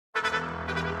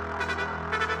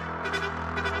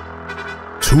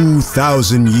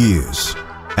2,000 years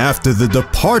after the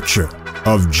departure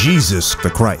of Jesus the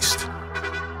Christ.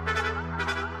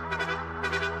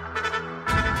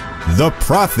 The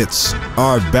prophets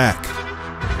are back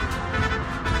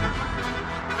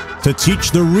to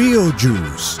teach the real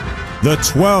Jews, the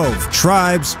 12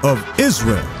 tribes of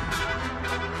Israel,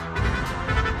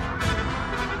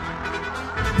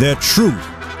 their true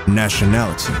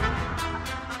nationality.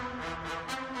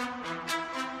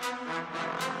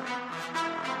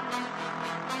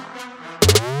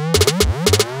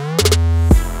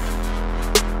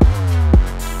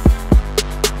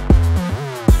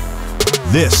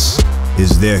 This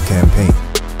is their campaign.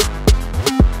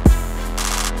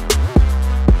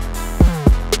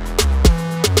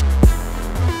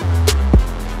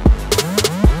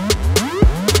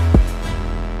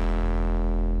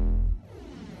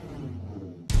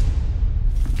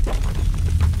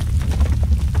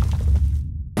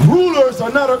 Rulers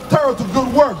are not a terror to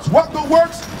good works. What good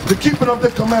works? The keeping of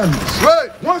the commandments.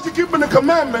 Right. Once you're keeping the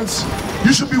commandments,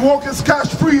 you should be walking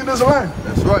scotch-free in this land.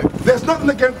 That's right. There's nothing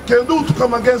they can do to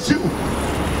come against you.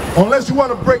 Unless you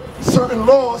want to break certain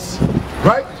laws,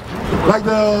 right? Like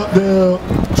the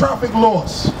traffic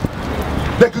laws.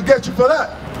 They could get you for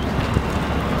that.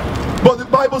 But the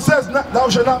Bible says, thou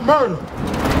shalt not murder.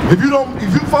 If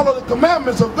you follow the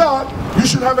commandments of God, you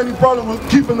shouldn't have any problem with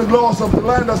keeping the laws of the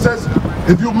land that says,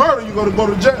 if you murder, you're going to go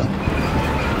to jail.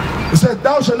 It says,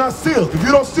 thou shalt not steal. If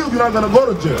you don't steal, you're not going to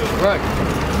go to jail. Right.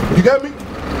 You get me?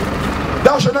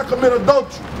 Thou shalt not commit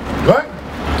adultery. Right?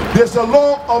 There's a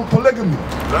law on polygamy.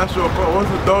 That's your point.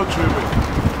 What's adultery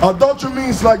mean? Adultery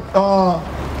means like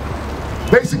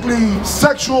basically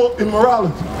sexual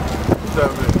immorality. What's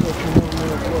that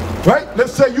mean? Right?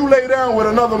 Let's say you lay down with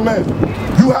another man.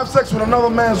 You have sex with another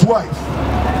man's wife.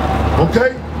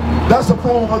 Okay? That's a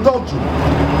form of adultery.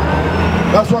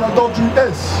 That's what adultery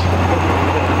is.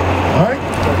 Alright?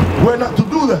 We're not to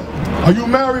do that. Are you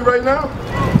married right now?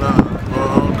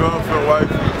 Nah, girlfriend, wife,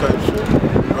 type shit.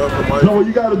 Girlfriend, wife. No,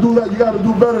 you gotta do that. You gotta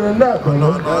do better than that, man.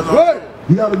 No. Right.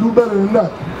 You gotta do better than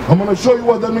that. I'm gonna show you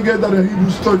what. Let me get that in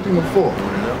Hebrews 13 and 4.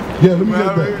 Yeah, let me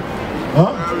get that.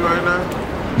 Huh? Married right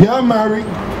now? Yeah, I'm married.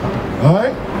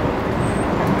 Alright?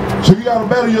 So you gotta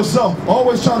better yourself.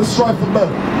 Always try to strive for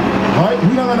better. Alright?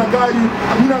 We're not gonna guide you.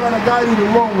 We're not gonna guide you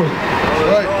the wrong way.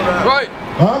 Right.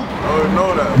 Huh? I already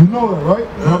know that. You know that, right?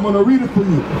 Yeah. I'm gonna read it for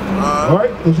you.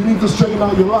 Alright? Because you need to straighten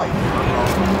out your life.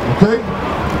 Okay?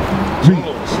 Read.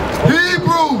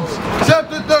 Hebrews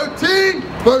chapter 13,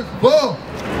 verse 4.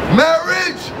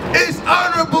 Marriage is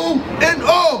honorable in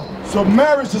all. So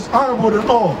marriage is honorable in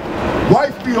all.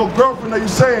 Wifey or girlfriend that you're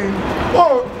saying,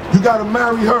 or you gotta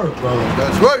marry her, brother.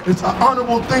 That's right. It's an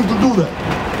honorable thing to do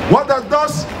that. What that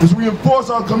does is reinforce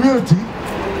our community,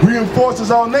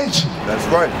 reinforces our nation. That's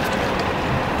right.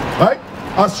 Right?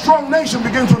 A strong nation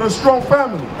begins with a strong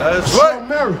family. That's strong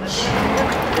marriage.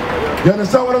 You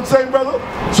understand what I'm saying, brother?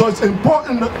 So it's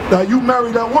important that you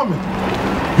marry that woman.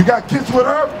 You got kids with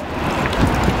her,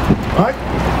 right?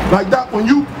 Like that, when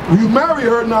you marry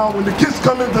her now, when the kids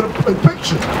come into the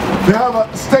picture, they have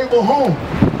a stable home,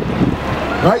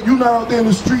 right? You're not out there in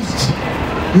the streets,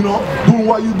 you know, doing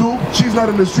what you do. She's not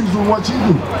in the streets doing what she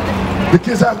do. The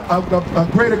kids have a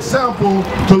great example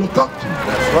to look up to.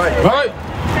 That's right. Right?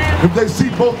 If they see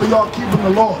both of y'all keeping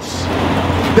the laws,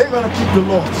 they're going to keep the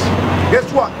laws.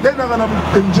 Guess what? They're not going to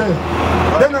be in jail.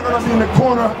 They're not going to be in the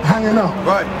corner hanging out.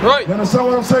 Right. You understand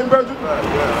what I'm saying, Bridget?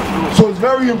 So it's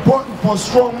very important for a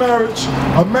strong marriage,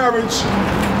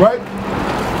 right?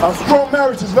 A strong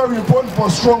marriage is very important for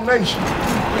a strong nation.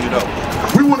 You know.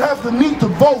 We would have the need to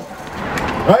vote,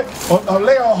 right? Or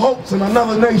lay our hopes in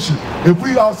another nation if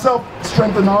we ourselves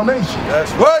strengthen our nation.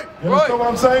 That's right. You understand what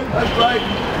I'm saying? That's right.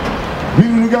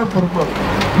 Read it again for the brother.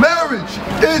 Marriage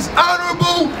is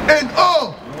honorable in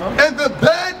all, and the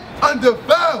bed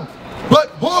undefiled, but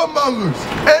whoremongers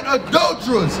and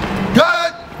adulterers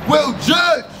God will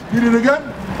judge. Read it again.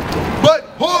 But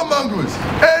whoremongers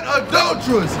and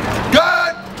adulterers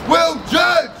God will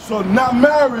judge. So not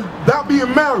married, not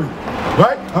being married,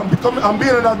 right? I'm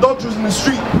being an adulteress in the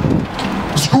street,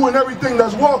 screwing everything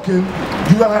that's walking.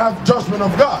 You gotta have judgment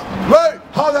of God. Right.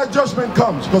 How that judgment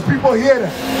comes, because people hear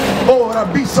that. Oh, I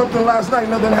beat something last night,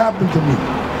 nothing happened to me.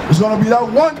 It's gonna be that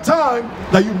one time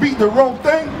that you beat the wrong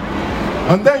thing,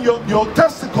 and then your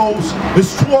testicles is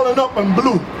swollen up and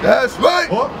blue. That's right.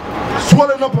 Or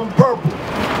swollen up and purple.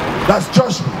 That's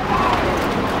judgment.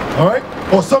 All right?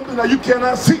 Or something that you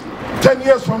cannot see. 10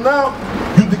 years from now,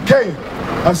 you decay.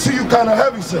 I see you kind of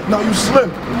heavy set. Now you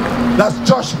slim. That's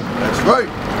judgment. That's right.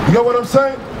 You get what I'm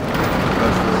saying?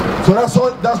 So that's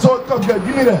all it comes. Give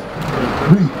me that.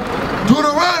 Read.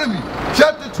 Deuteronomy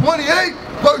chapter 28,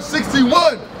 verse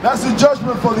 61. That's the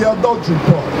judgment for the adultery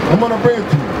part. I'm going to bring it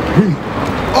to you. Read.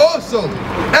 Also,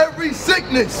 every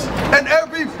sickness and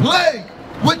every plague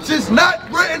which is not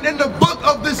written in the book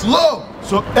of this law.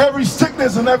 So every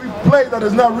sickness and every plague that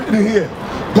is not written here,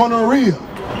 gonorrhea,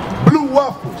 blue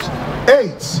waffles,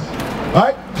 AIDS,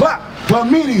 right?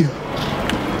 Chlamydia.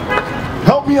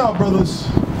 Help me out, brothers.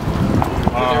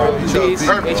 HIV.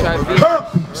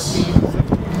 Herpes.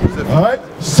 All right?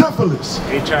 Syphilis.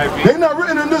 HIV. They're not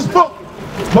written in this book.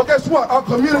 But guess what? Our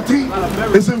community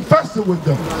is infested with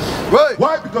them. Right.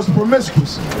 Why? Because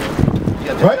promiscuous. You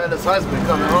got the Right? jealous husband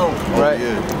coming home. Right.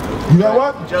 You got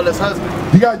what? Jealous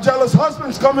husband. You got jealous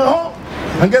husbands coming home.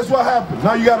 And guess what happened?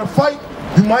 Now you got to fight.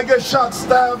 You might get shot,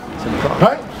 stabbed.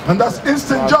 Right? And that's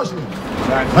instant judgment.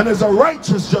 And it's a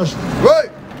righteous judgment. Right.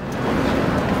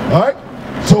 All right?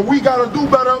 So we got to do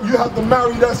better. You have to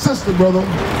marry that sister, brother.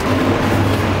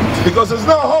 Because it's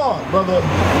not hard, brother.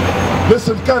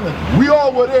 Listen, Kenneth, we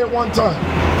all were there one time.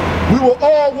 We were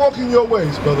all walking your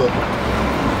ways, brother.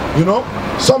 You know?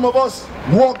 Some of us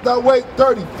walked that way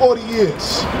 30, 40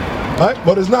 years. Right?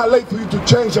 But it's not late for you to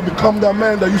change and become that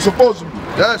man that you're supposed to be.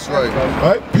 That's right.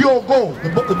 Right? Pure gold.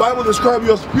 The Bible describes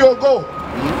you as pure gold.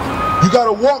 You got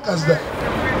to walk as that.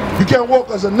 You can't walk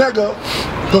as a nigger,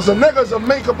 because a nigger is a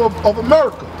makeup of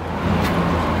America.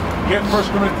 Get 1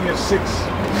 Corinthians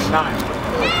 6:9.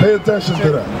 Pay attention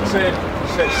to that. Said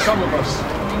some of us,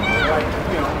 like,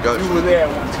 you know, Gotcha. we were there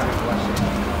one time.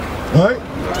 All right?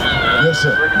 Yes,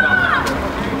 sir.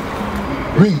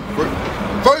 Read.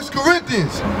 1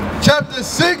 Corinthians chapter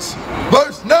 6,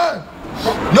 verse 9.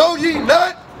 Know ye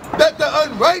not that the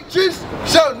unrighteous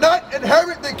shall not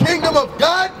inherit the kingdom of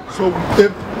God? So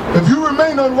if you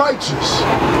remain unrighteous,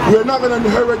 you're not going to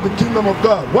inherit the kingdom of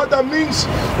God. What that means?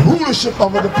 Rulership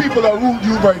over the people that rule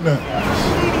you right now.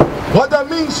 What that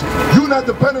means? You're not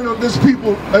dependent on these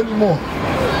people anymore.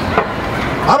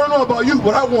 I don't know about you,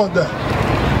 but I want that.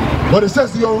 But it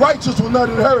says the unrighteous will not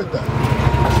inherit that.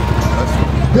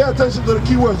 Pay attention to the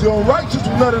key words. The unrighteous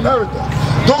will not inherit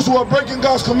that. Those who are breaking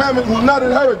God's commandment will not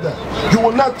inherit that. You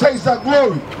will not taste that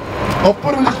glory of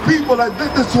putting these people that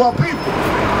did this to our people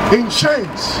in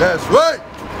chains. That's right.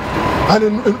 And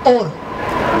in order.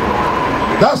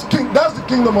 That's the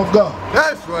kingdom of God.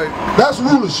 That's right. That's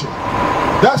rulership.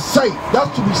 That's safe.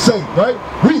 That's to be safe, right?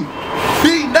 Read.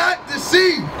 Be not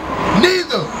deceived,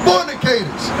 neither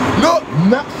fornicators, nor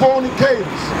Not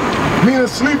fornicators, meaning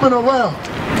sleeping around,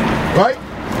 right?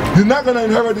 You're not going to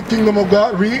inherit the kingdom of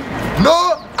God. Read.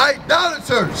 nor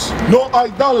idolaters. No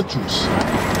idolaters.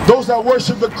 Those that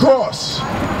worship the cross.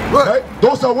 Right?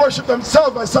 Those that worship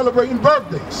themselves by celebrating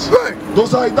birthdays. Right.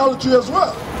 Those are idolatry as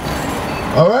well.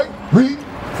 All right? Read.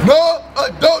 Nor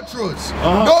adulterers,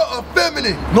 nor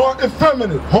effeminate, Nor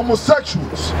effeminate,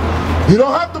 homosexuals. You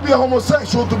don't have to be a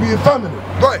homosexual to be effeminate.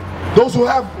 right? Those who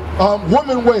have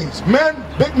woman ways. Men,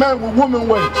 big men with woman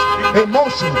ways.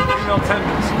 Emotional.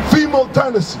 Female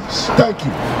tendencies. Thank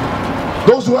you.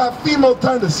 Those who have female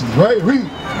tendencies, right? Read.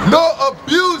 Nor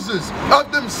abusers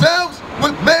of themselves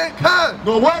with mankind.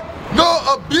 No what? Nor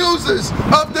abusers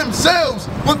of themselves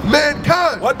with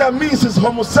mankind. What that means is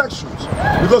homosexuals.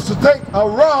 Because to take a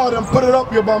rod and put it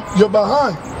up your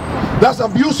behind, that's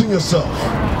abusing yourself.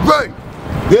 Right.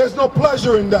 There's no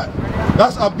pleasure in that.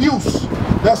 That's abuse.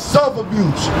 That's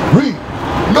self-abuse. Read.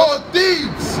 Nor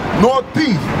thieves. Nor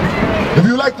thief. If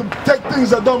you like to take things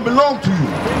that don't belong to you,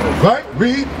 right?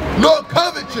 Read. Nor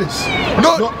covetous.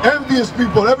 No envious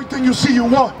people. Everything you see you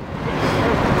want,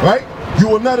 right? You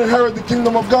will not inherit the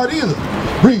kingdom of God either.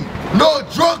 Read. Nor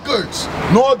drunkards.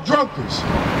 Nor drunkards,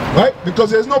 right? Because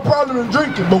there's no problem in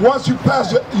drinking, but once you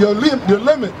pass your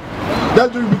limit,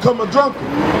 that's when you become a drunkard.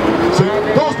 So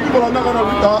those people are not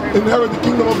going to inherit the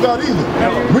kingdom of God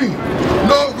either. Read.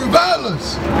 Nor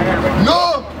revilers.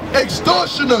 Nor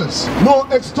extortioners. No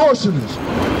extortioners.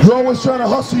 You're always trying to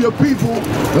hustle your people,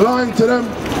 lying to them,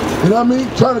 you know what I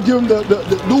mean? Trying to give them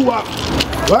the doo-wop,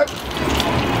 right?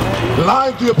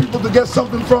 Lying to your people to get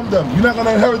something from them. You're not going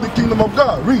to inherit the kingdom of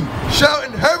God. Read. Shall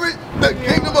inherit the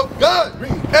kingdom of God.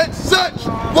 Read. And such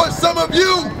were some of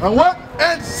you. And what?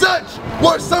 And such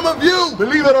were some of you.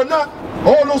 Believe it or not,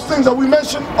 all those things that we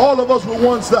mentioned, all of us were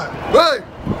once that. Right.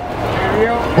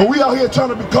 But we out here trying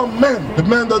to become men, the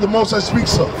men that the Most High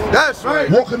speaks of. That's right.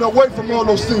 Walking away from all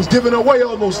those things, giving away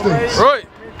all those things. Right.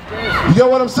 You get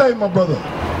what I'm saying, my brother?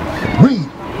 Read.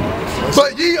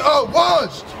 But ye are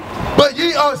washed, but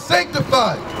ye are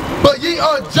sanctified, but ye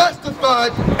are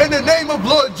justified in the name of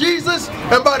Lord Jesus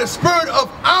and by the Spirit of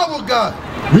our God.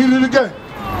 Read it again.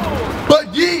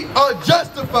 But ye are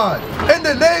justified in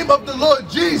the name of the Lord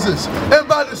Jesus and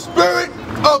by the Spirit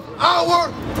of our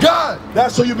God.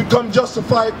 That's how you become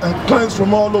justified and cleansed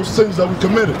from all those sins that we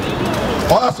committed.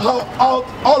 That's how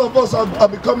all of us are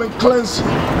becoming cleansed,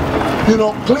 you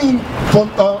know, clean from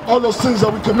all those sins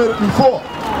that we committed before.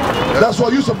 That's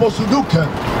what you're supposed to do, Ken.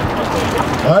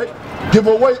 All right? Give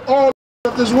away all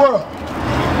of this world.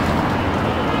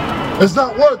 It's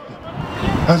not worth it.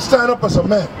 And stand up as a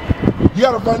man. You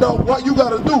got to find out what you got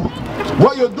to do,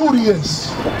 what your duty is.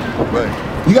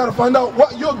 Right. You got to find out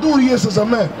what your duty is as a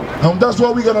man. And that's why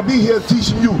we're going to be here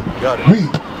teaching you. Got it. Read.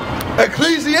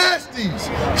 Ecclesiastes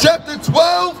chapter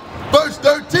 12 verse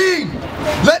 13.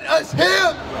 Let us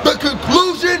hear the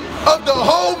conclusion of the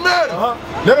whole matter.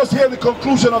 Let us hear the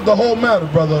conclusion of the whole matter,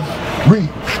 brother. Read.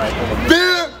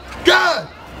 Fear God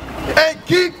and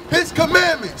keep his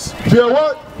commandments. Fear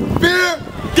what? Fear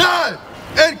God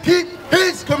and keep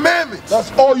his commandments.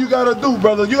 That's all you got to do,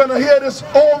 brother. You're going to hear this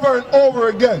over and over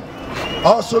again.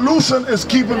 Our solution is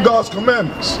keeping God's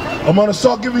commandments. I'm going to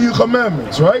start giving you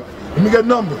commandments, right? Let me get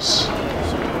numbers.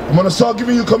 I'm going to start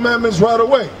giving you commandments right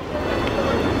away.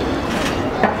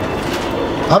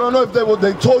 I don't know if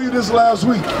they told you this last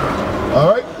week.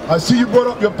 All right? I see you brought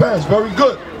up your pants. Very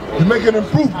good. You're making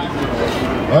improvement.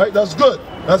 All right? That's good.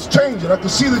 That's changing. I can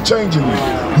see the change in you.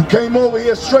 You came over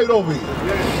here, straight over here.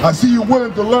 I see you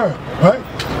willing to learn, right?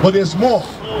 But there's more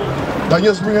than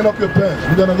just bringing up your pants.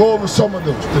 We're going to go over some of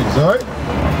those things, all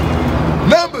right?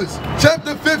 Numbers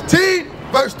chapter 15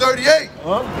 verse 38.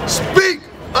 Speak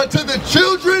unto the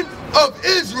children of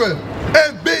Israel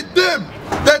and bid them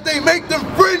that they make them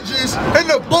fringes in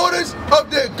the borders of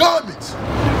their garments.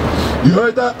 You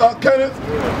heard that, Kenneth?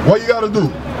 What you got to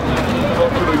do?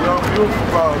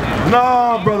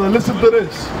 Nah, brother, listen to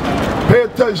this. Pay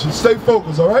attention, stay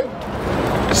focused, all right?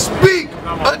 Speak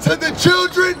unto the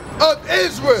children of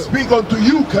Israel. Speak unto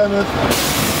you, Kenneth.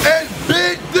 And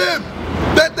bid them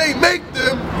that they make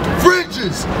them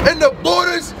fringes in the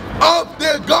borders of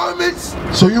their garments.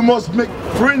 So you must make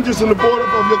fringes in the border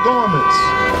of your garments.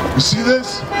 You see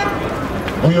this?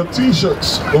 On your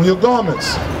t-shirts, on your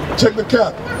garments. Check the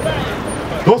cap.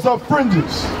 Those are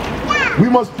fringes. We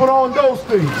must put on those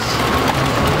things.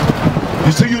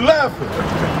 You see, you laughing.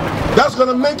 That's going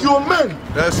to make you a man.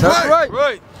 That's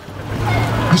right.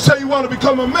 You say you want to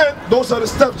become a man, those are the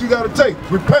steps you got to take.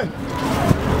 Repent.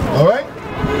 All right?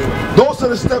 Those are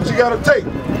the steps you got to take.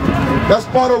 That's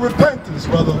part of repentance,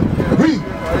 brother. Read.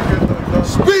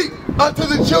 Speak unto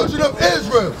the children of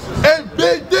Israel and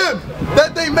bid them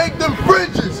that they make them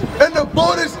fringes in the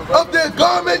borders of their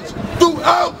garments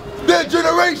throughout their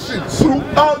generations.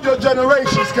 Throughout your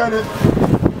generations, Kenneth.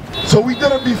 So we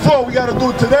did it before, we got to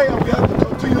do it today, and we have to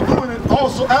continue doing it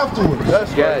also afterwards.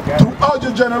 That's good. Throughout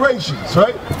your generations,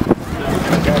 right?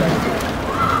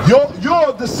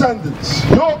 Your descendants,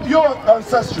 your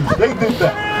ancestors, they did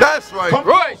that. That's right. Come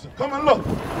closer, come and look.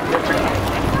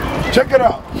 Check it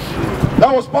out.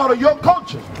 That was part of your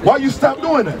culture. Why you stop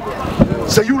doing it?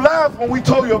 So you laughed when we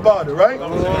told you about it, right?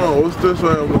 No, what's this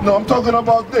one? No, I'm talking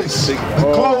about this. The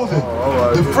clothing,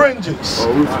 the fringes.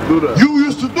 Oh, we used to do that. You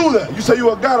used to do that. You say you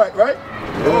were a Garite, right?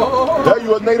 Yeah,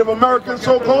 you a Native American,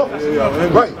 so-called?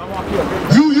 Right.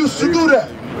 You used to do that.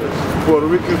 Puerto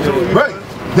Rican too. Right.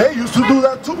 They used to do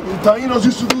that too. The Taínos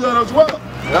used to do that as well.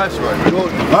 That's right.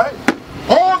 Right?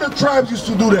 All the tribes used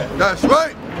to do that. That's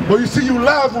right. But you see, you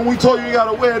laugh when we told you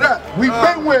gotta wear that. We've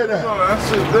been wearing that. No, that's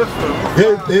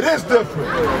different. It is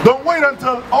different. Don't wait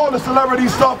until all the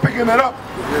celebrities start picking it up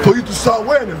for you to start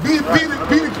wearing it. Be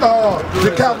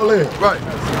the cavalier. Right.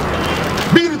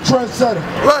 Be the trendsetter.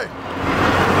 Right.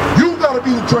 You gotta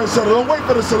be the trendsetter. Don't wait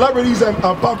for the celebrities and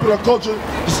popular culture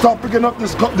to start picking up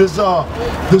this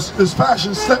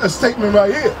fashion statement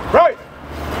right here. Right.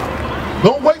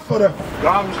 Don't wait for them.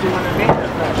 God was doing it in that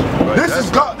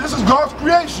fashion. This is God's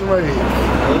creation right here.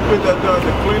 You put that down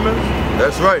to cleaning.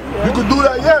 That's right. You can do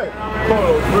that, yeah.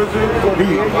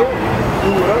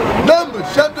 Numbers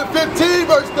chapter 15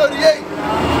 verse 38.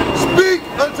 Speak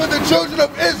unto the children of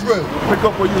Israel. Pick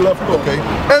up where you left off. Okay.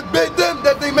 And bid them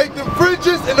that they make them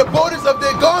fringes in the borders of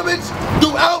their garments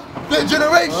throughout their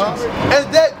generations. And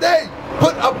that they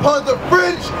put upon the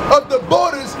fringe of the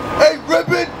borders a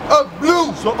ribbon of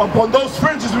blue. So upon those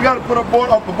fringes, we got to put a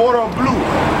border of blue.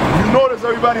 You notice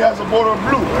everybody has a border of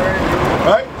blue,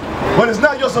 right? But it's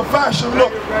not just a fashion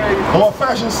look or a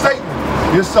fashion statement.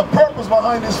 It's the purpose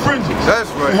behind these fringes. That's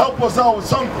right. To help us out with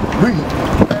something. Read.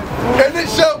 And it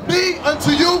shall be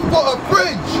unto you for a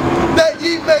fringe, that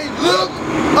ye may look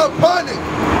upon it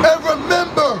and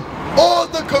remember all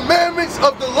the commandments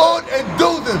of the Lord and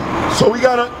do them. So we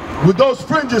got to, with those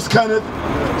fringes, Kenneth,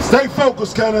 stay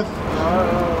focused, Kenneth.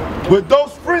 With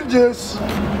those fringes,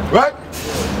 right,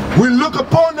 we look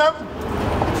upon them,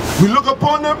 We look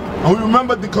upon them and we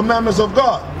remember the commandments of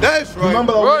God. That's right.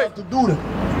 Remember that we have to do them.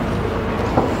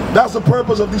 That's the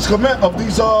purpose of these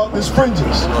these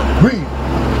fringes. Read.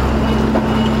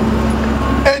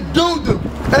 And do them,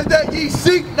 and that ye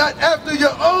seek not after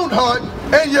your own heart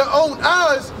and your own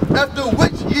eyes, after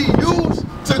which ye use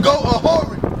to go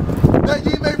a-whoring, that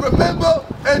ye may remember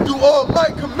and do all my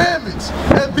commandments,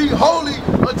 and be holy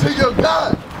unto your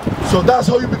God. So that's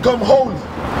how you become holy.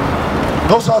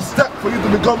 Those are steps for you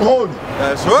to become holy.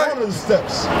 That's right. One of the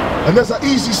steps. And that's an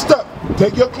easy step.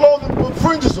 Take your clothing, put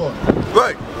fringes on it.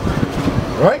 Right.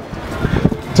 Right?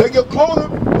 Take your clothing,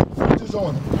 put fringes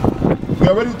on it. We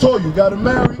already told you, you gotta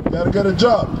marry, you gotta get a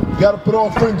job, you gotta put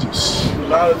on fringes. A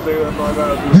lot of things I know I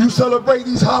gotta do. Do you celebrate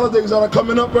these holidays that are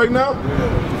coming up right now?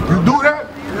 Yeah. You do that?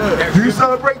 Yeah. Do you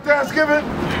celebrate Thanksgiving?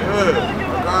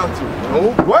 Yeah, I got to.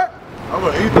 Oh, what? I'm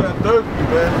gonna eat that turkey,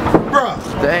 man. Bruh.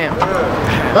 Damn.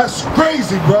 Yeah. That's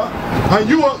crazy, bruh. And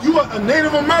you are a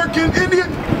Native American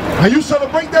Indian? And you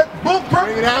celebrate that bull crap?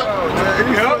 Bring it out.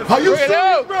 Are you Bring it serious,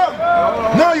 out.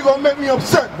 bruh? Now you're gonna make me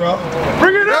upset, bruh.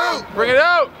 Bring it out. Bring it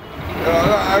out. Yeah, I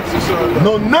gotta ask you something.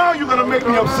 No, now you're gonna make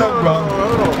me upset,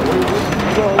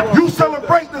 bruh. You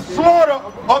celebrate the slaughter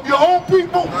of your own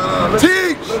people?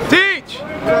 Teach. Teach.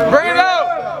 Bring it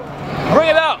out. Bring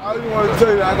it out. I just want to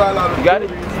tell you that I got a lot of got it?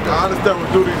 duties. I understand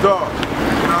what duties are.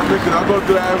 You know what I mean? Because I go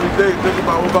through that every day, thinking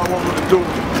about what I want me to do.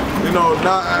 You know,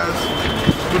 not as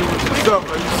with yourself,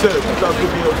 like you said, stop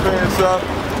giving your pants up,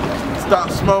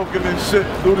 stop smoking and shit,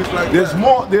 duties like There's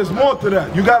that. There's more to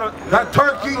that. You gotta, that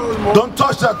turkey, don't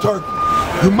touch that turkey.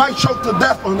 You might choke to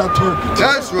death on that turkey.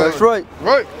 That's right. That's right.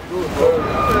 Right.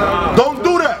 Don't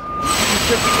do that.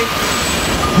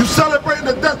 You celebrating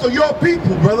the death of your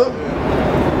people, brother.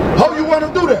 How you want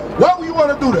to do that? Why would you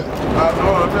want to do that? I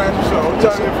know, I'm asking you something. I'm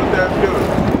trying to get for that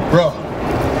feeling.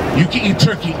 Bro, you can eat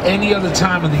turkey any other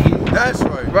time of the year. That's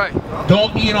right. Right.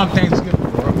 Don't eat on Thanksgiving,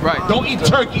 bro. Right. Don't eat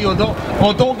turkey or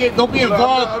don't be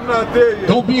involved. I'm not there yet.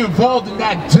 Don't be involved in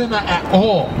that dinner at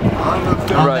all I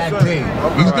understand on what that you're day.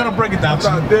 saying. He's gonna break it down I'm to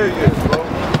not you. there yet, bro.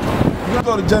 Let's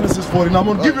go to Genesis 40. Now I'm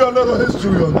gonna give you a little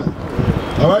history on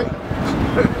that. All right?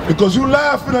 Because you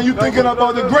laughing and you thinking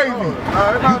about the gravy.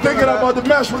 You thinking about the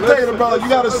mashed potato, brother. You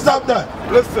gotta stop that.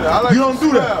 Listen, I like You don't to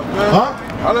do that, scrap, man.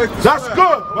 huh? I like to That's scrap.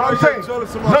 good. But I I'm get saying,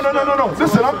 jealous of my no. shit.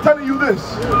 Listen, I'm telling you this.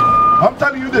 I'm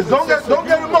telling you this. Don't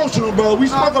get emotional, brother. We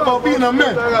spoke about being a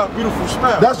man. I got a beautiful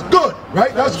smile. That's good,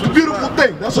 right? That's a beautiful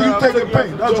thing. That's how you take the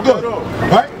pain. That's good,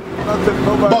 right?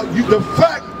 But you, the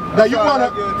fact that you wanna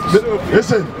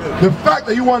listen, the fact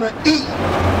that you wanna eat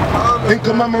in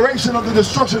commemoration of the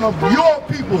destruction of your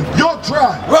people, your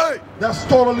tribe, Right. that's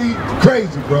totally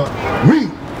crazy, bro. Read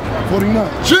 49.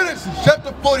 Genesis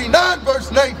chapter 49,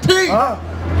 verse 19.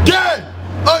 Gad,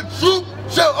 a troop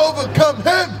shall overcome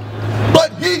him,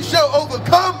 but he shall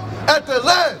overcome at the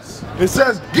last. It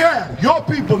says, Gad, your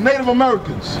people, Native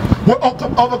Americans, were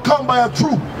overcome by a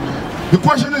troop. The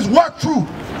question is, what troop?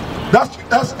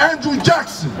 That's Andrew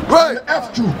Jackson, Right. the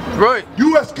F troop, Right.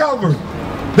 U.S. Cavalry.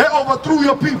 They overthrew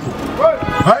your people,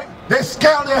 right? They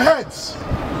scaled their heads,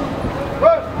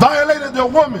 violated their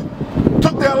women,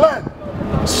 took their land,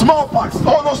 smallpox,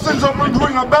 all those things that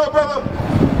ring a bell, brother.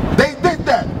 They did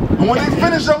that, and when they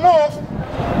finished them off,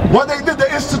 what they did,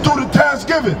 they instituted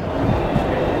Thanksgiving.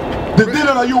 The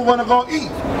dinner that you want to go eat.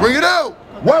 Bring it out.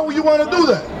 Why would you want to do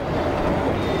that?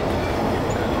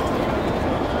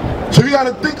 So you got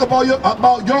to think about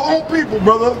your own people,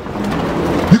 brother.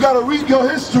 You got to read your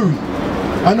history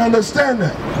and understand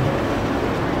that.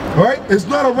 All right? It's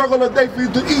not a regular day for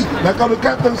you to eat. Like how the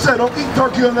captain said, don't eat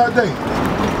turkey on that day.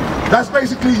 That's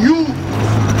basically you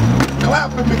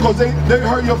clapping because they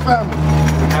hurt your family.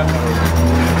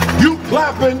 You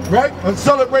clapping, right, and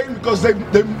celebrating because they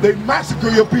massacre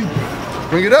your people.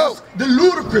 Bring it out. They're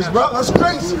ludicrous, bro. That's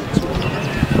crazy.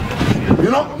 You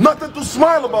know, nothing to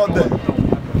smile about that.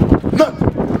 Nothing.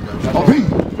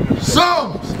 Read.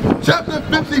 Psalms chapter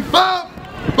 55,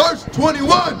 verse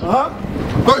 21.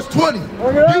 Verse 20. He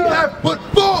hath put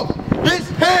forth his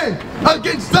hand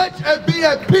against such as be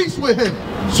at peace with him.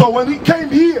 So when he came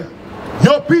here,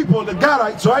 your people, the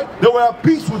Gadites, right, they were at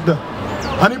peace with them.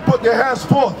 And he put their hands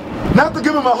forth. Not to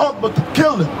give them a hug, but to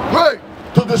kill them. Right.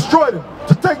 To destroy them.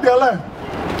 To take their land.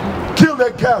 Kill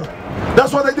their cattle.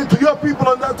 That's what they did to your people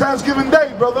on that Thanksgiving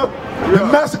Day, brother. They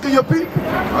massacre your people.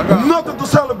 Nothing to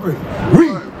celebrate.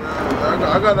 Read.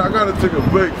 I gotta take a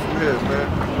break from here,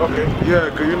 man. Okay. Yeah,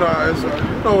 cause you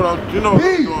know what I'm doing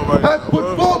right hath now.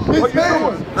 put forth his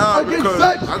hand Nah, against because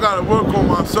such. I gotta work on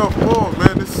myself more,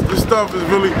 man. This stuff is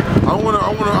really. I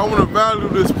wanna value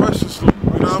this preciously.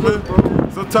 know what I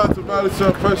mean? Sometimes the body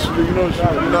self pressure, you know what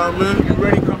I mean? You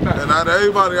ready to come back? And out of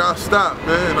everybody I stopped,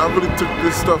 man. I really took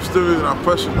this stuff serious and I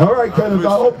pressured. All right, Kenneth, I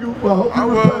hope you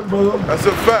repent, brother. That's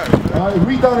a fact. All right,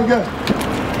 read that again.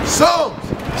 Psalms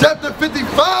chapter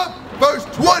 55, verse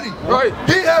 20. Right.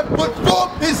 He hath put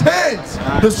forth his hands.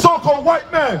 The so-called white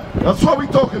man, that's what we're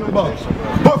talking about.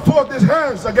 Put forth his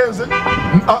hands against it,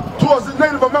 towards the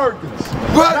Native Americans.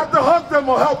 Right. Not to hug them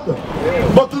or help them,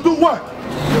 but to do what?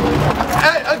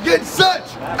 And against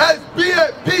such as be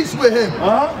at peace with him.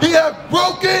 He hath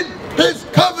broken his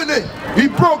covenant. He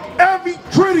broke every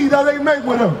treaty that they made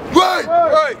with him. Right.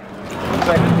 Right.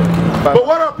 But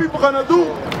what are people gonna do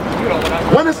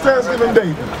when it's Thanksgiving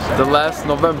Day? The last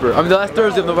November. I mean, the last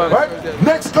Thursday of November. Right?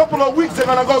 Next couple of weeks, they're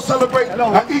gonna go celebrate and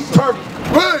eat turkey.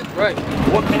 Right.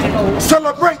 Right.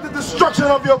 Celebrate the destruction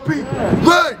of your people.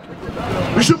 Right.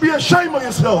 You should be ashamed of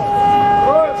yourself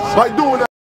by doing that.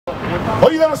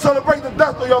 Or you gonna celebrate the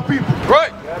death of your people?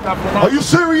 Right. Are you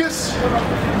serious?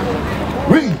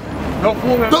 Read.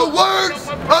 The words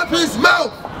of his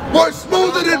mouth were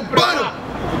smoother than butter.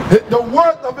 The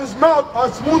words of his mouth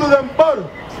are smoother than butter.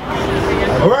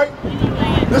 All right?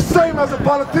 The same as the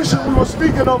politician we were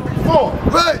speaking of before.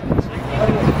 Right.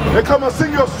 They come and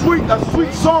sing you a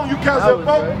sweet song, you cast their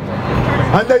vote,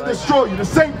 and they destroy you. The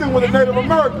same thing with the Native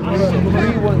Americans.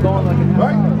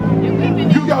 Right?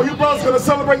 You brothers gonna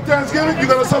celebrate Thanksgiving? You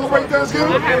gonna celebrate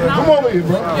Thanksgiving? Come over here,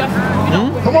 bro.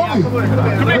 Come over here. Come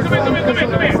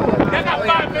here. Y'all got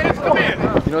 5 minutes. Come here.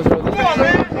 Come on,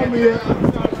 man. Come here.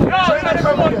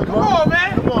 Come on,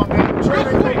 man. Come on, man.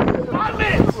 5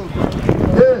 minutes.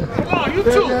 Yeah. Come on, you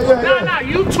two. Nah,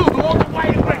 you two. The one with the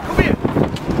white and red. Come here.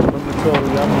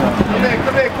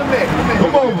 Come here.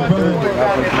 Come over, brother.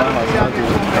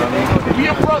 We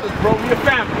your brothers, bro. We your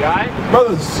family, all right?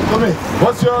 Brothers, come here.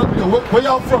 Where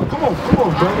y'all from? Come on,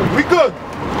 brother. We good.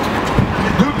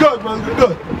 You good, brother. You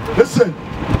good. Listen,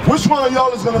 which one of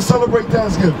y'all is gonna celebrate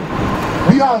Thanksgiving?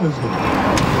 Be honest with me.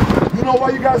 You know why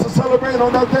you guys are celebrating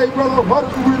on that day, brother? Why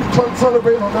did you really try to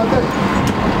celebrate on that day?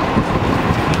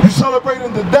 You're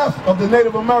celebrating the death of the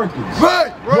Native Americans.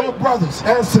 Right. Your brothers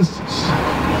and sisters.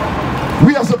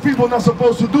 We as a people not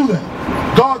supposed to do that.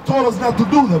 God told us not to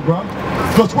do that, bro.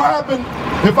 Because what happened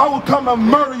if I would come and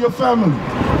murder your family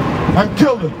and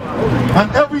kill them?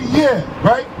 And every year,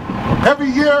 right?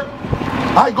 Every year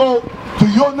I go to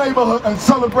your neighborhood and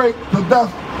celebrate the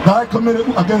death that I committed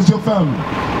against your family.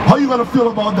 How are you going to feel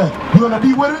about that? You going to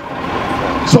be with it?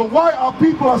 So why are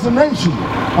people as a nation,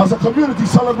 as a community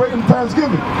celebrating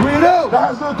Thanksgiving? That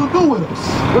has nothing to do with us.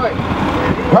 Right.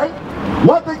 Right?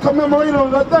 What they commemorated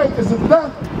on that day is the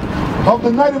death of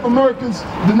the Native Americans,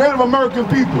 the Native American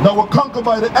people that were conquered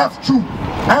by the F troop,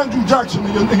 Andrew Jackson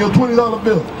in your $20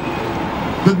 bill.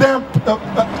 The damn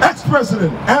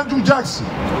ex-president, Andrew Jackson,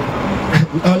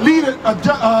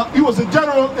 he was a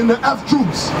general in the F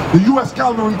troops, the U.S.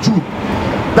 cavalry troop,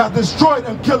 that destroyed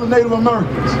and killed the Native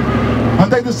Americans.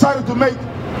 And they decided to make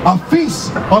a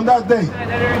feast on that day,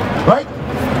 right?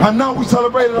 And now we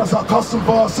celebrate it as a custom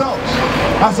for ourselves,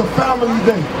 as a family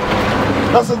day.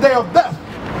 That's a day of death,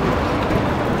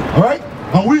 all right?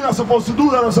 And we're not supposed to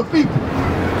do that as a people.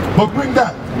 But read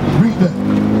that.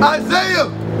 Isaiah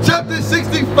chapter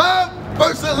 65,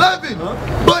 verse 11.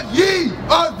 But ye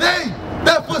are they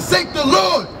that forsake the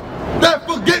Lord, that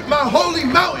forget my holy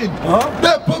mountain,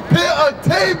 that prepare a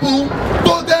table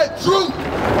for that truth.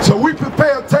 So we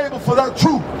prepare a table for that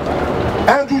truth.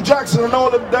 Andrew Jackson and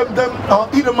all them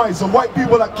Edomites, the white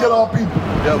people that kill our people.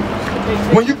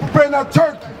 When you prepare that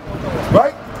turkey,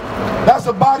 right? That's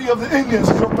the body of the Indians.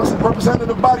 It's representing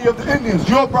the body of the Indians,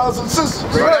 your brothers and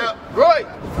sisters. Right.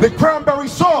 The cranberry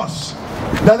sauce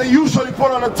that they usually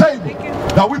put on the table,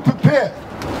 that we prepare.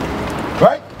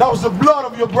 Right? That was the blood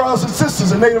of your brothers and sisters,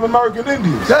 the Native American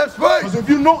Indians. That's right. Because if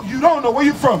you don't know where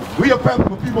you're from, where your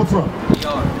people from?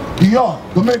 DR,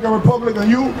 Dominican Republic, and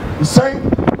you, the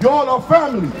same. You all are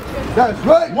family. That's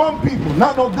right. One people,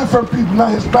 not no different people,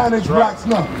 not Hispanics, blacks,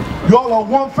 no. You all are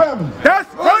one family.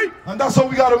 That's right. And that's how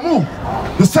we gotta move.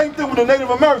 The same thing with the Native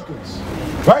Americans,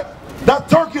 right? That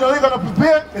turkey that they're gonna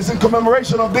prepare is in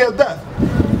commemoration of their death.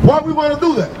 Why we wanna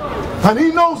do that? And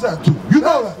he knows that too. You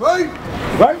know that, right?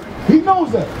 Right? He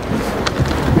knows that.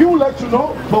 He will let you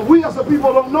know, but we as a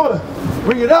people don't know that.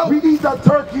 Bring it out. We eat that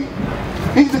turkey,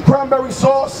 eat the cranberry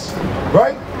sauce,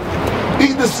 right?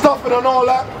 Eat the stuffing and all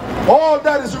that. All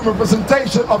that is a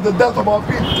representation of the death of our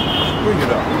people. Bring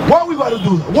it out. Why we gotta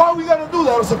do that? Why we gotta do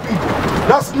that as a people?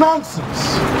 That's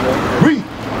nonsense. Read.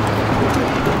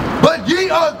 But ye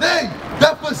are they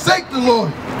that forsake the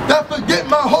Lord, that forget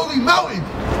my holy mountain,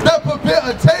 that prepare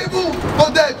a table for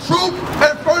that troop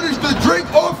and furnish the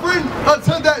drink offering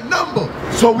unto that number.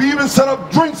 So we even set up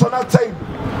drinks on that table.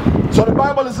 So the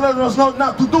Bible is letting us know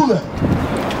not to do that.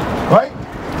 Right?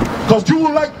 Because you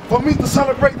would like for me to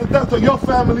celebrate the death of your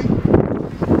family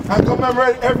and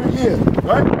commemorate it every year.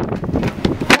 Right?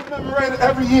 Commemorate it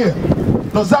every year.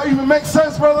 Does that even make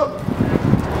sense, brother?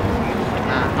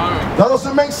 That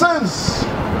doesn't make sense.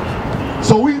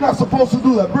 So we're not supposed to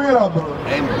do that. Bring it out, brother.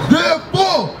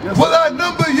 Therefore, will I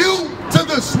number you to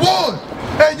the sword,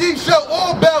 and ye shall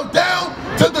all bow down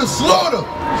to the slaughter.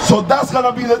 So that's going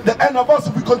to be the end of us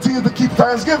if we continue to keep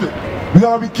Thanksgiving. We're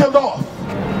going to be killed off.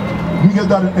 We get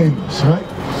that in English, right?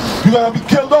 You're going to be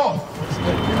killed off.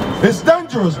 It's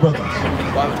dangerous, brothers.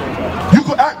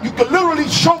 You could literally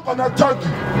choke on that turkey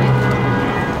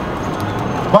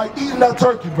by eating that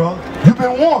turkey, bro. You've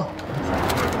been warned.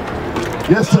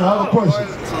 Yes, sir, I have a question.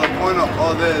 So the point of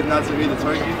all this is not to eat the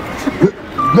turkey?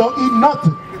 Don't eat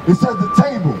nothing. It's at the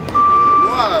table.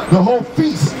 What? The whole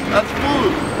feast. That's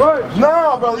food. Right.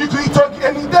 Nah, brother, you can eat turkey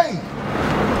any day.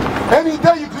 Any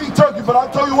day you can eat turkey, but I'll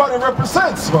tell you what it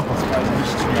represents, brother.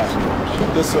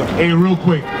 Yes, sir. Hey, real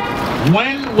quick.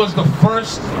 When was the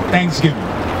first Thanksgiving?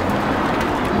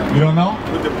 You don't know?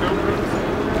 With the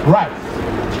pilgrims? Right.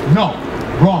 No.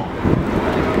 Wrong.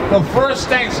 The first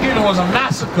Thanksgiving was a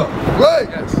massacre. Right.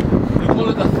 Yes. They call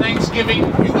it the Thanksgiving.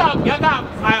 Y'all got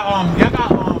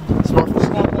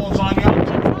smartphones on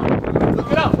you.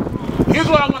 Look it up. Here's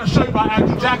what I want to show you about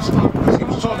Andrew Jackson, because he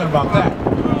was talking about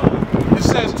that. It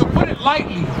says, to put it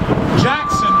lightly,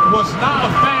 Jackson was not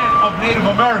a fan of Native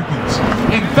Americans.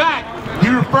 In fact, he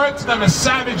referred to them as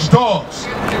savage dogs,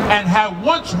 and had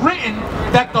once written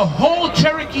that the whole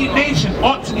Cherokee nation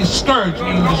ought to be scourged,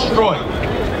 meaning destroyed.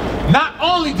 Not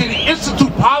only did he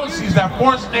institute policies that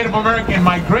forced Native American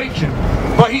migration,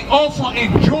 but he also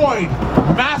enjoyed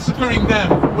massacring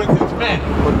them with his men.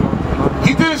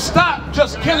 He didn't stop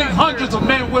just killing hundreds of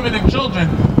men, women, and children,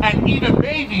 and even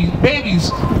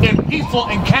babies in peaceful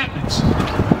encampments.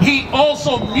 He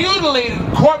also mutilated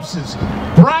corpses,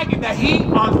 bragging that he,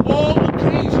 on all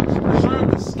occasions,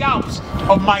 preserved the scalps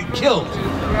of my killed.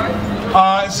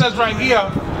 It says right here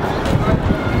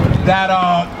that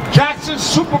Jackson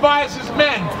supervised his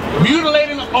men,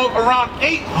 mutilating around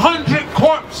 800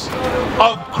 corpses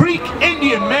of Creek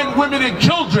Indian men, women, and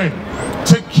children.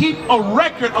 To keep a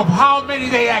record of how many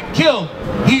they had killed,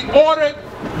 he ordered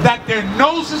that their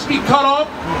noses be cut off,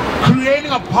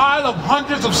 creating a pile of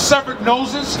hundreds of severed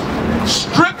noses.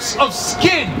 Strips of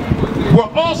skin were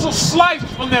also sliced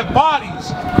from their bodies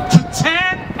to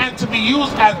tan and to be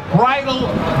used as bridal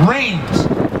reins.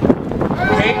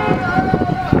 Okay?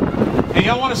 And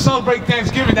y'all want to celebrate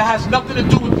Thanksgiving, that has nothing to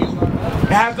do with you.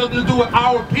 It has nothing to do with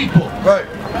our people. Right.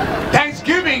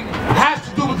 Thanksgiving has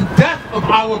to do with the death of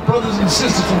our brothers and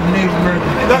sisters of the Native American.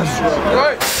 That's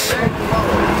right.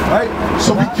 Right?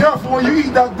 So be careful when you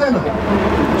eat that dinner.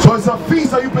 So it's a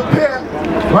feast that you prepare,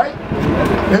 right?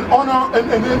 In honor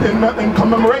and in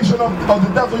commemoration of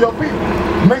the death of your people.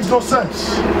 It makes no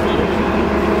sense.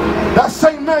 That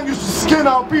same man used to skin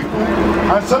our people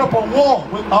and set up a wall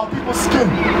with our people's skin.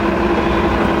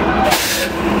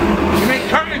 He made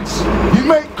curtains. He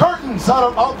made curtains out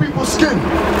of our people's skin.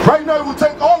 Right now he will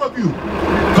take all of you,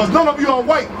 because none of you are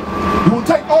white. He will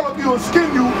take all of you and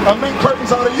skin you and make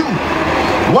curtains out of you.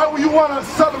 Why would you want to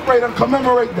celebrate and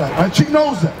commemorate that? And she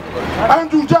knows that.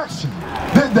 Andrew Jackson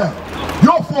did that.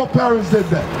 Your foreparents did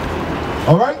that.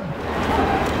 Alright?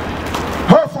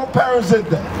 Her foreparents did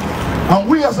that. And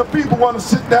we as a people want to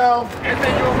sit down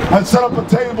and set up a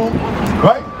table,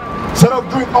 right? Set up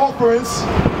drink offerings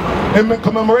in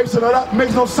commemoration of that. It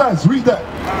makes no sense. Read that.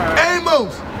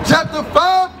 Amos chapter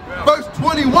 5 verse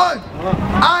 21.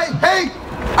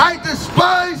 I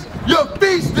despise your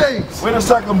feast days. Wait a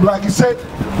second, Black. He said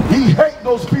he hates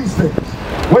those feast days.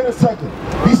 Wait a second.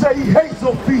 He said he hates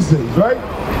those feast days, right?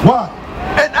 Why?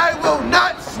 And I will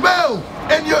not smell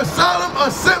in your solemn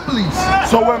assemblies.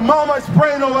 So when mama is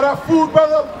praying over that food,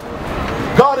 brother,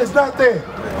 God is not there.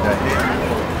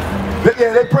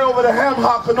 They pray over the ham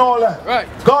hock and all that. Right.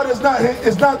 God is not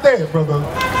there, brother.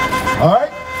 All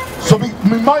right? So be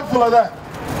mindful of that.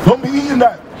 Don't be eating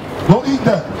that. Don't eat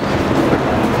that.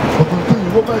 But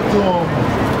continue. Go back to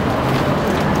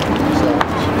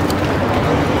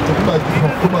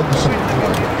go back to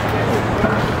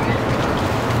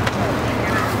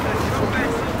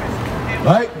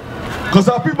right? Because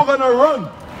our people are gonna run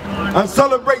and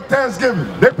celebrate Thanksgiving.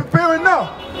 They're preparing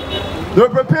now. They're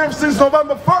preparing since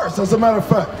November 1st, as a matter of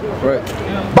fact. Right.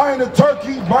 Buying the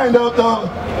turkey, buying the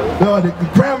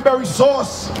cranberry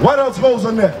sauce. What else goes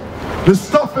on there? The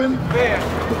stuffing.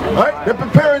 Right? They're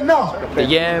preparing now. The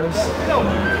yams.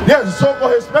 Yeah, the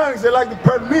so-called Hispanics, they like the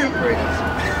pernil.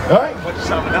 Right?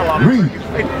 Read.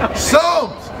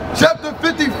 Psalms chapter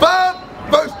 55,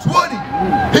 verse 20.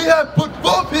 He hath put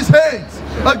forth his hands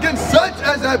against such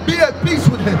as have be at peace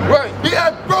with him. Right. He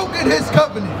hath broken his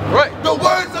covenant. Right. The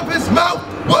words of his mouth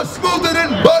were smoother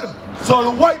than butter. So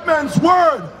the white man's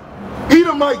word,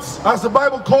 Edomites, as the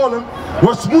Bible called them,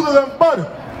 were smoother than butter.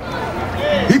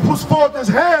 He puts forth his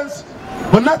hands,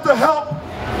 but not to help,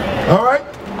 all right?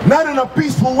 Not in a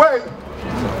peaceful way,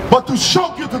 but to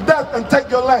choke you to death and take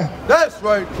your land. That's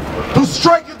right. To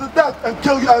strike you to death and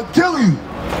kill you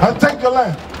and take your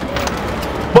land.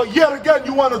 But yet again,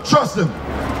 you want to trust them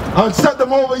and set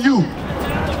them over you.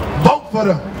 Vote for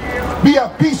them. Be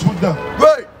at peace with them.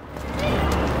 Right.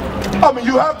 I mean,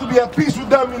 you have to be at peace with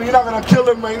them. You're not going to kill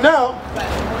them right now.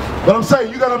 But I'm saying,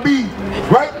 you're going to be,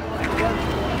 right,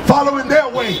 following their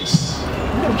ways.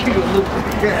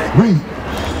 Read.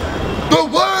 The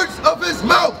words of his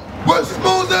mouth were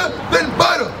smoother than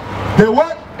butter. They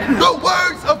what? The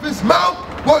words of his mouth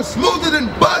were smoother than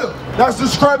butter. That's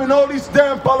describing all these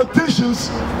damn politicians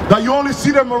that you only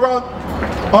see them around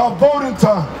voting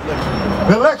time.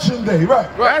 Election day, right?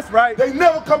 That's right. They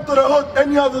never come to the hood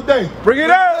any other day. Bring it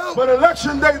out. But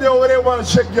election day, they over there want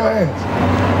to shake your hands.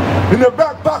 In their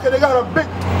back pocket, they got a big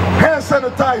hand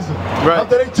sanitizer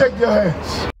after they shake your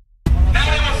hands. Now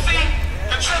they will see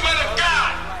the true men of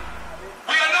God.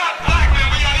 We are not black men,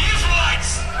 we are the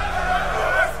Israelites.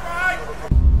 That's right.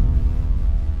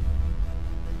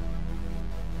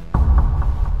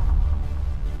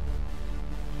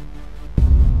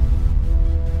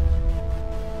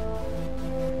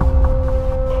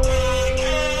 Take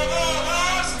care of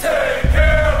us. Take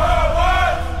care of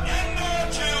us. And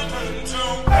our children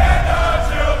too. And our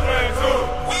children too.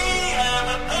 We have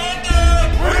repented.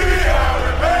 We have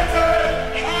repented.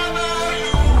 How about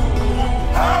you?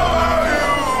 How about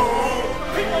you?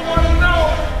 People want to know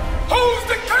who's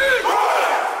the king.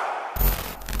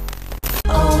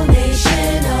 O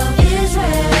nation of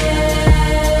Israel,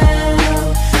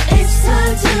 it's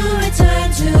time to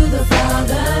return to the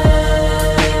Father.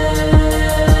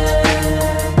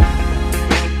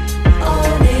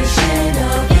 O nation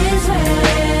of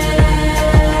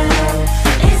Israel,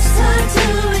 it's time to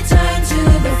return to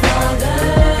the Father.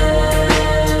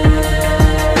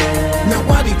 Now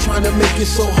why they trying to make it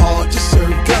so hard to serve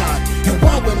God? And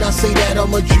why when I say that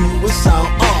I'm a Jew it sound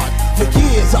odd? For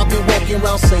years I've been walking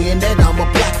around saying that I'm a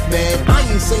black man. I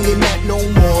ain't saying that no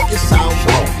more, it sounds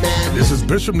wrong, man. This is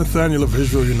Bishop Nathaniel of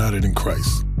Israel United in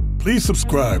Christ. Please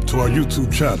subscribe to our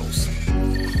YouTube channels.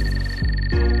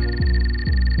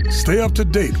 Stay up to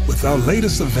date with our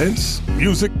latest events,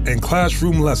 music, and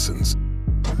classroom lessons.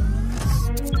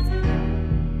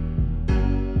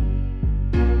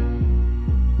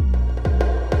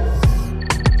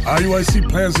 IUIC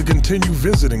plans to continue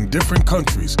visiting different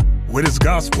countries where this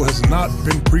gospel has not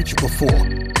been preached before.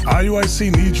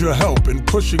 IUIC needs your help in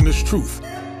pushing this truth.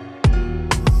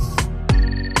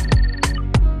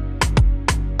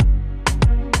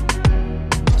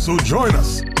 So join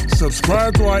us.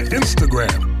 Subscribe to our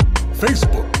Instagram,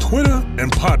 Facebook, Twitter,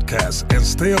 and podcasts, and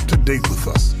stay up to date with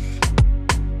us.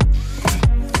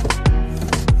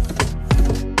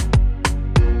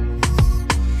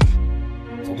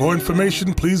 For more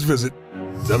information, please visit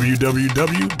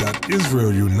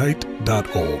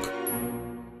www.israelunite.org.